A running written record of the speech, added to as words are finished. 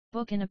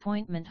Book an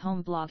appointment.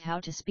 Home blog. How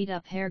to speed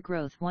up hair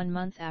growth 1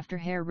 month after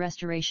hair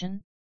restoration.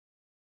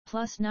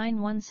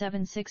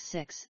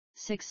 +91766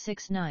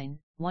 669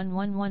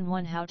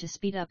 1111. How to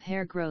speed up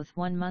hair growth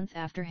 1 month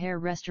after hair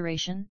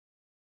restoration.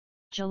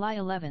 July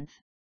 11,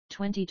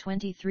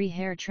 2023.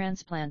 Hair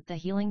transplant. The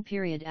healing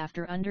period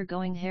after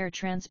undergoing hair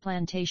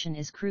transplantation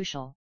is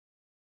crucial.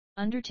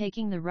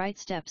 Undertaking the right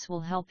steps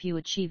will help you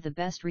achieve the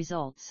best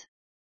results.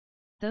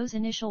 Those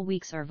initial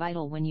weeks are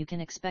vital when you can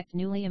expect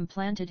newly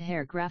implanted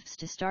hair grafts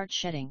to start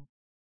shedding.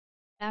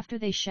 After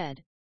they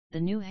shed, the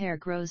new hair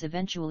grows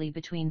eventually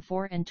between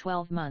 4 and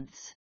 12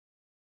 months.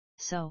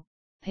 So,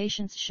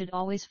 patients should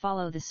always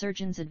follow the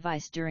surgeon's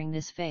advice during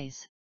this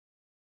phase.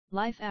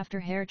 Life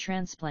after hair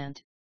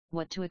transplant.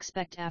 What to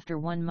expect after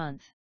 1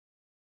 month.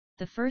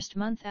 The first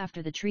month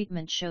after the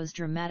treatment shows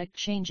dramatic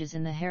changes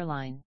in the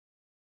hairline.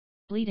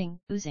 Bleeding,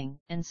 oozing,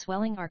 and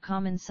swelling are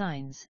common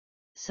signs,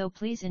 so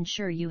please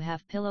ensure you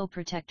have pillow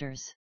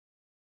protectors.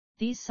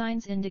 These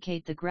signs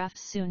indicate the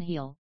grafts soon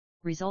heal,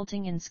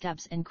 resulting in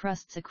scabs and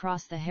crusts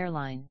across the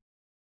hairline.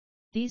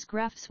 These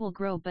grafts will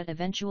grow but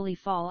eventually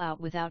fall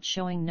out without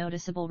showing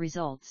noticeable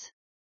results.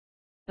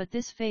 But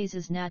this phase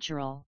is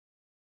natural.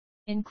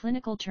 In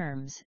clinical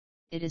terms,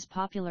 it is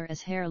popular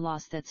as hair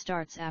loss that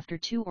starts after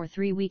 2 or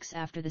 3 weeks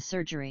after the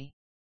surgery.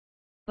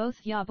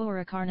 Both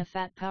Yaburakarna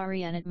fat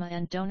Parianatma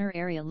and donor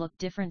area look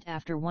different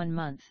after 1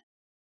 month.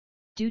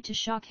 Due to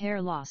shock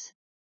hair loss,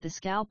 the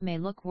scalp may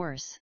look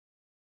worse.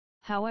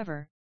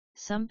 However,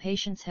 some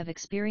patients have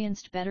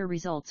experienced better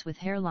results with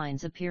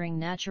hairlines appearing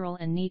natural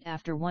and neat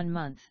after 1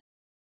 month.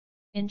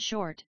 In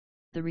short,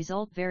 the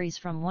result varies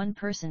from one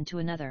person to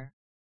another.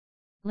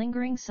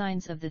 Lingering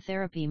signs of the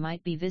therapy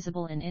might be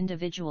visible in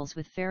individuals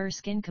with fairer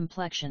skin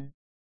complexion.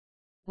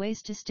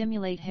 Ways to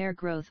stimulate hair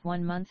growth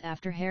 1 month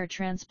after hair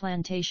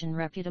transplantation.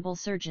 Reputable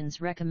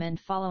surgeons recommend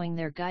following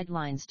their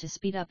guidelines to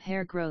speed up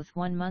hair growth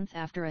 1 month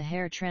after a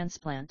hair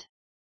transplant.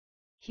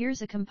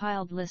 Here's a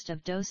compiled list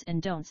of do's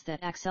and don'ts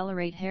that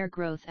accelerate hair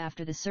growth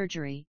after the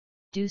surgery.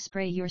 Do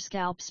spray your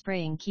scalp.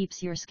 Spraying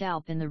keeps your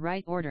scalp in the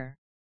right order.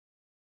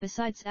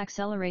 Besides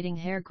accelerating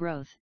hair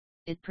growth,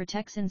 it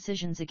protects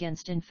incisions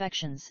against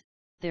infections,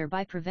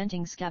 thereby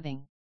preventing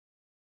scabbing.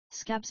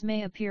 Scabs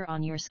may appear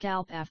on your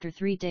scalp after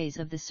 3 days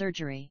of the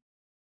surgery.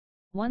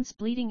 Once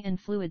bleeding and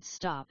fluids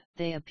stop,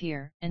 they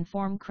appear and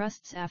form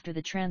crusts after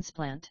the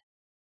transplant.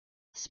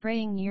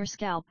 Spraying your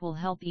scalp will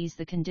help ease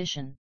the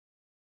condition.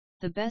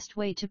 The best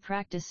way to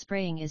practice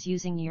spraying is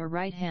using your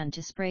right hand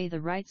to spray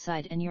the right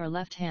side and your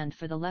left hand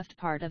for the left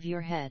part of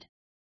your head.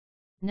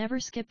 Never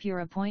skip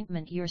your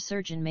appointment. Your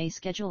surgeon may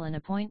schedule an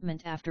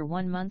appointment after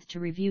 1 month to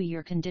review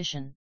your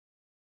condition.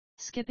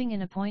 Skipping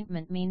an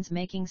appointment means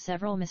making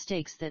several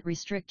mistakes that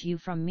restrict you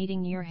from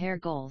meeting your hair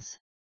goals.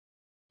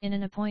 In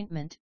an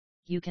appointment,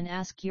 you can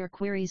ask your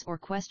queries or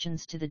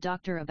questions to the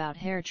doctor about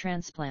hair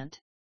transplant.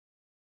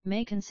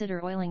 May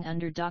consider oiling.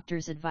 Under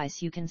doctor's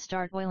advice, you can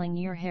start oiling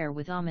your hair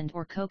with almond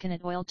or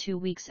coconut oil 2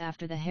 weeks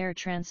after the hair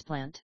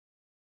transplant.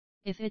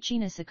 If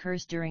itchiness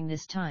occurs during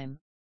this time,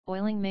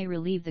 oiling may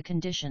relieve the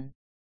condition.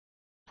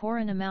 Pour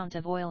an amount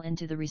of oil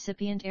into the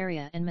recipient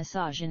area and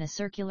massage in a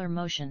circular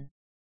motion.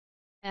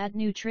 Add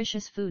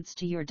nutritious foods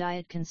to your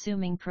diet,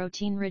 consuming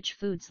protein-rich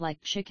foods like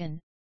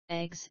chicken,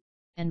 eggs,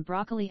 and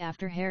broccoli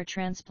after hair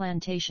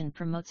transplantation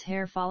promotes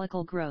hair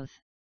follicle growth.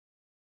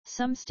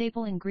 Some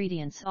staple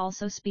ingredients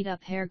also speed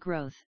up hair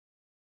growth.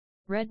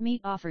 Red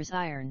meat offers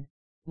iron,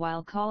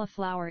 while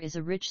cauliflower is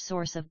a rich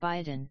source of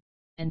biotin,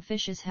 and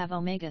fishes have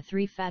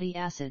omega-3 fatty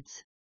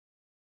acids.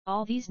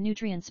 All these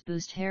nutrients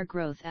boost hair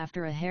growth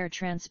after a hair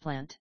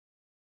transplant.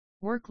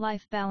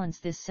 Work-life balance.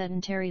 This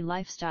sedentary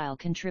lifestyle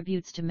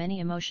contributes to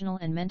many emotional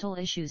and mental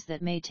issues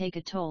that may take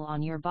a toll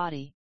on your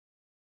body.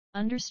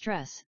 Under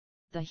stress,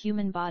 the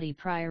human body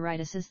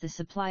prioritizes the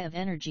supply of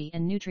energy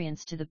and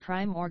nutrients to the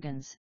prime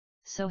organs,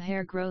 so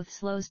hair growth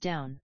slows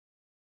down.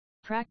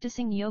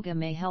 Practicing yoga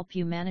may help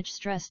you manage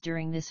stress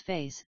during this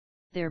phase,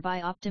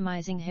 thereby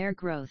optimizing hair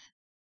growth.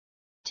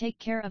 Take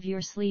care of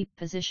your sleep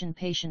position.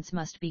 Patients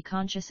must be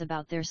conscious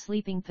about their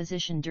sleeping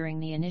position during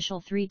the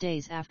initial 3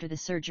 days after the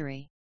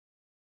surgery.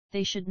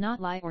 They should not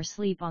lie or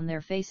sleep on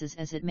their faces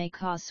as it may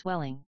cause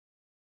swelling.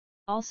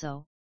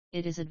 Also,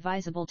 it is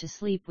advisable to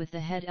sleep with the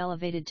head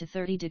elevated to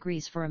 30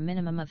 degrees for a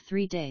minimum of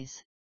 3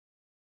 days.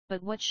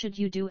 But what should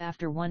you do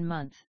after 1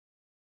 month?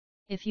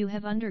 If you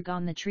have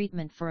undergone the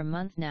treatment for a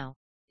month now,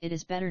 it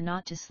is better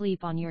not to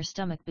sleep on your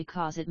stomach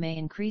because it may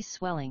increase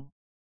swelling.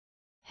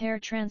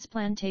 Hair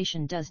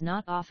transplantation does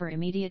not offer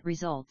immediate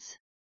results.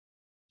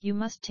 You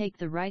must take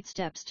the right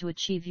steps to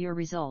achieve your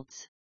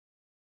results.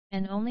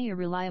 And only a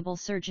reliable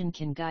surgeon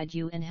can guide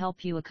you and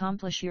help you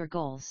accomplish your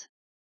goals.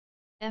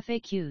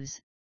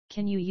 FAQs: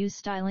 Can you use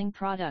styling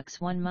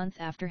products 1 month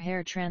after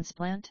hair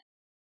transplant?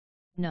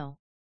 No.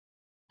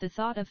 The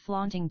thought of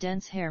flaunting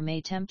dense hair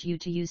may tempt you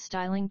to use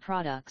styling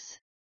products.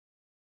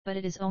 But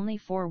it is only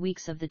 4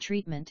 weeks of the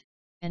treatment,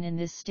 and in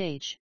this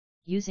stage,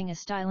 using a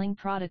styling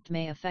product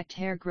may affect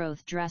hair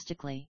growth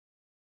drastically.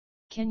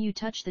 Can you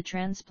touch the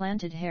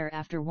transplanted hair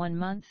after 1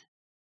 month?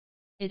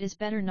 It is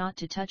better not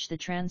to touch the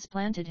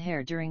transplanted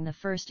hair during the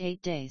first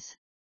 8 days.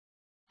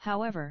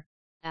 However,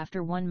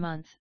 after 1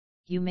 month,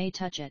 you may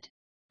touch it,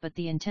 but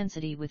the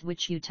intensity with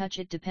which you touch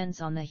it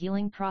depends on the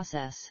healing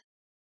process.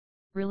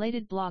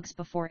 Related blogs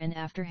before and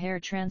after hair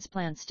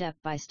transplant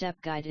step-by-step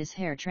guide. Is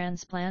hair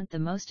transplant the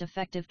most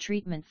effective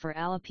treatment for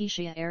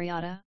alopecia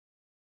areata?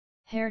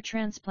 Hair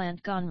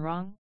transplant gone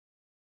wrong?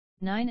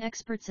 9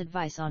 experts'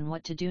 advice on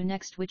what to do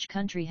next. Which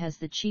country has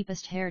the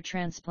cheapest hair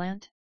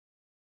transplant?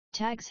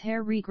 Tags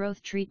hair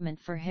regrowth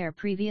treatment for hair.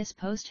 Previous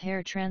post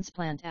hair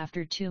transplant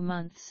after 2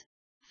 months.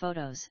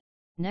 Photos.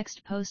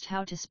 Next post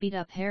how to speed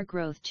up hair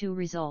growth. 2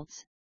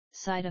 results.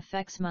 Side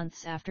effects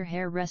months after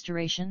hair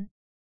restoration.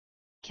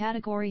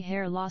 Category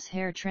hair loss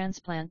hair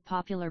transplant.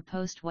 Popular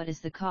post. What is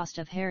the cost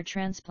of hair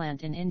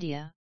transplant in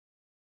India?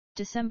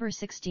 December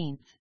 16,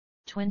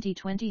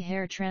 2020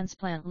 hair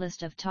transplant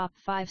list of top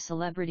 5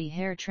 celebrity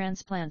hair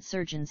transplant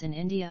surgeons in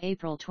India.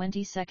 April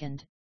 22,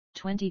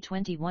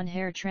 2021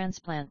 hair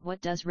transplant. What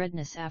does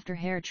redness after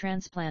hair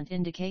transplant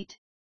indicate?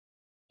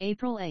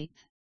 April 8,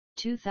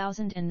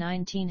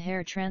 2019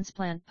 hair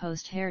transplant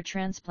post hair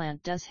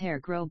transplant. Does hair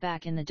grow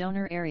back in the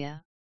donor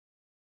area?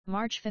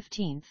 March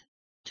 15,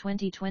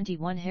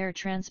 2021 hair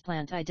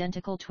transplant.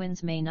 Identical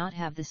twins may not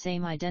have the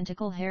same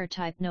identical hair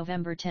type.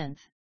 November 10,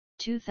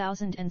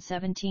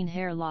 2017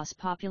 hair loss.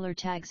 Popular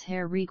tags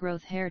hair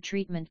regrowth hair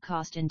treatment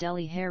cost in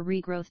Delhi. Hair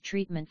regrowth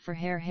treatment for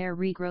hair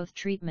regrowth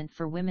treatment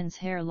for women's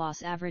hair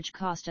loss. Average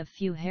cost of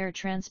few hair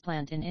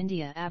transplant in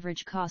India.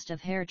 Average cost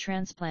of hair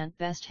transplant.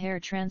 Best hair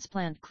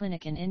transplant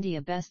clinic in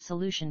India. Best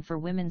solution for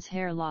women's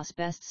hair loss.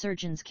 Best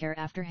surgeons care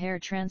after hair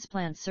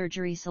transplant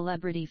surgery.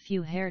 Celebrity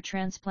few hair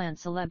transplant.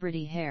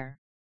 Celebrity hair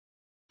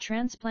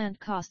transplant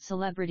cost.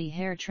 Celebrity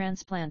hair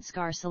transplant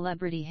scar.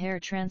 Celebrity hair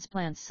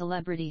transplants.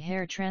 Celebrity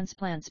hair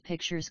transplants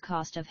pictures.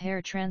 Cost of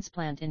hair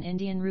transplant in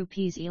Indian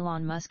rupees.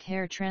 Elon Musk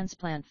hair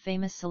transplant.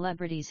 Famous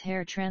celebrities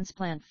hair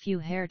transplant. Few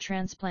hair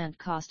transplant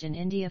cost in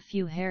India.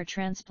 Few hair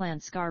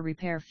transplant scar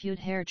repair. Few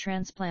hair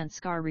transplant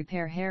scar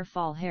repair. Hair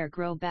fall. Hair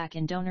grow back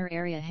in donor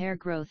area. Hair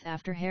growth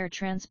after hair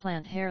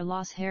transplant. Hair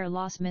loss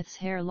myths.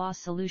 Hair loss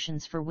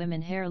solutions for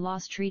women. Hair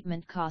loss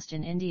treatment cost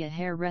in India.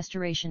 Hair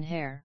restoration.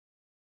 Hair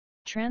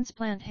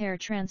transplant. Hair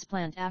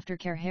transplant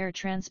aftercare. Hair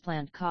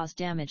transplant cause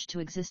damage to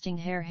existing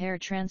hair. Hair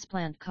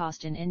transplant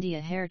cost in India.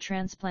 Hair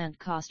transplant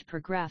cost per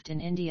graft in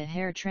India.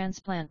 Hair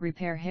transplant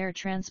repair. Hair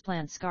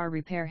transplant scar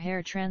repair.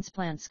 Hair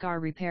transplant scar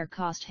repair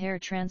cost. Hair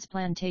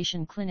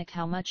transplantation clinic.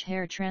 How much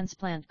hair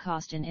transplant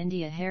cost in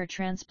India? Hair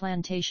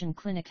transplantation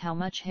clinic. How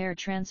much hair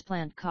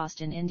transplant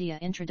cost in India?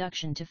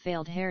 Introduction to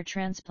failed hair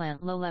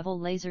transplant. Low-level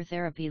laser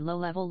therapy.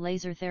 Low-level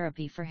laser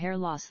therapy for hair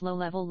loss.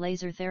 Low-level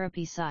laser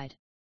therapy side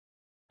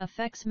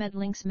effects.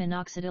 Medlinks.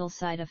 Minoxidil.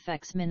 Side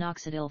effects.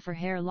 Minoxidil for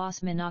hair loss.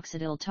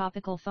 Minoxidil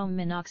topical foam.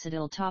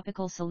 Minoxidil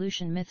topical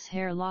solution. Myths.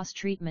 Hair loss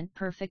treatment.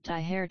 Perfect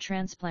eye hair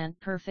transplant.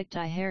 Perfect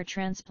eye hair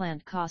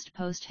transplant cost.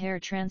 Post hair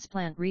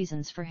transplant.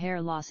 Reasons for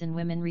hair loss in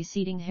women.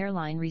 Receding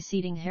hairline.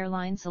 Receding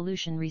hairline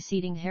solution.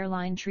 Receding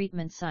hairline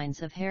treatment.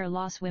 Signs of hair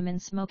loss. Women.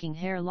 Smoking.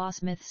 Hair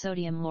loss myth.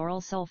 Sodium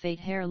lauryl sulfate.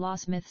 Hair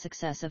loss myth.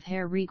 Success of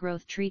hair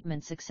regrowth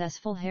treatment.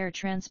 Successful hair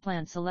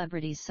transplant.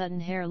 Celebrities. Sudden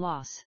hair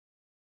loss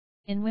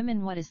in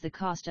women. What is the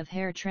cost of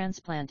hair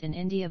transplant in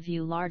India?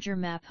 View larger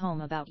map.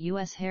 Home about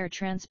US hair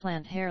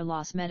transplant. Hair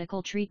loss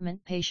medical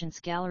treatment.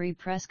 Patients gallery.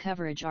 Press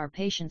coverage. Our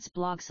patients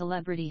blog.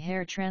 Celebrity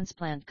hair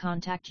transplant.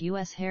 Contact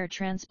US hair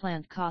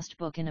transplant cost.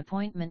 Book an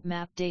appointment.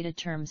 Map data.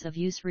 Terms of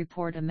use.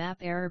 Report a map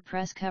error.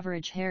 Press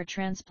coverage. Hair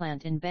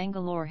transplant in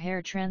Bangalore.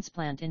 Hair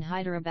transplant in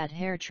Hyderabad.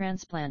 Hair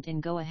transplant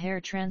in Goa. Hair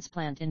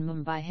transplant in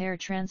Mumbai. Hair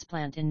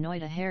transplant in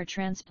Noida. Hair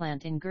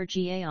transplant in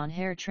Gurgaon.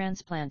 Hair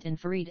transplant in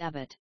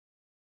Faridabad.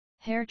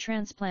 Hair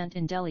transplant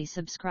in Delhi.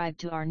 Subscribe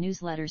to our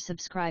newsletter.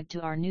 Subscribe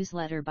to our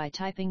newsletter by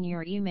typing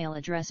your email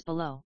address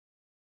below.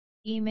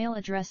 Email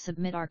address.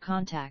 Submit our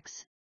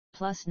contacts.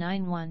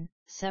 +91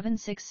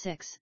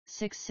 766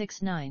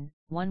 669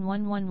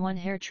 1111.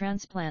 Hair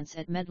transplants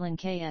at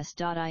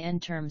medlinkks.in.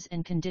 Terms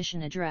and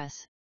condition.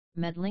 Address: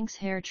 Medlinks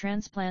Hair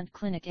Transplant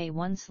Clinic,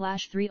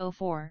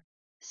 A1/304,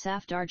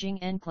 Safdarjung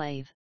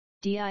Enclave,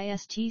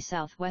 DIST,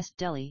 Southwest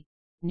Delhi,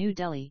 New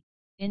Delhi,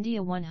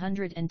 India.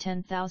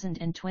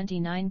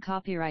 110029.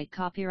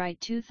 Copyright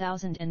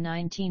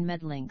 2019.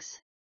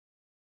 Medlinks.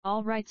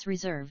 All rights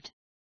reserved.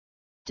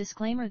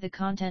 Disclaimer: the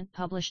content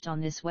published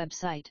on this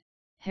website,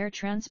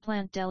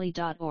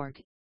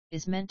 hairtransplantdelhi.org,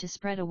 is meant to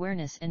spread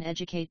awareness and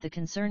educate the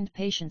concerned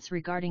patients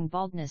regarding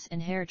baldness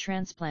and hair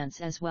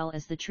transplants, as well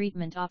as the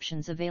treatment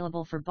options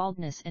available for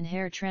baldness and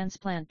hair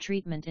transplant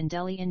treatment in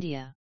Delhi,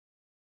 India.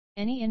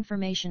 Any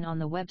information on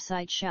the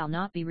website shall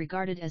not be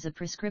regarded as a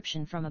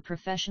prescription from a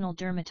professional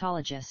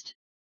dermatologist.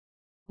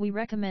 We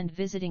recommend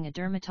visiting a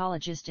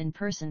dermatologist in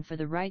person for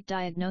the right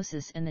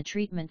diagnosis and the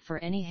treatment for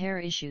any hair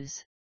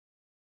issues.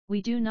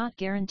 We do not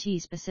guarantee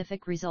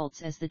specific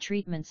results, as the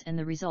treatments and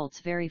the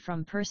results vary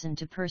from person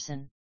to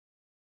person.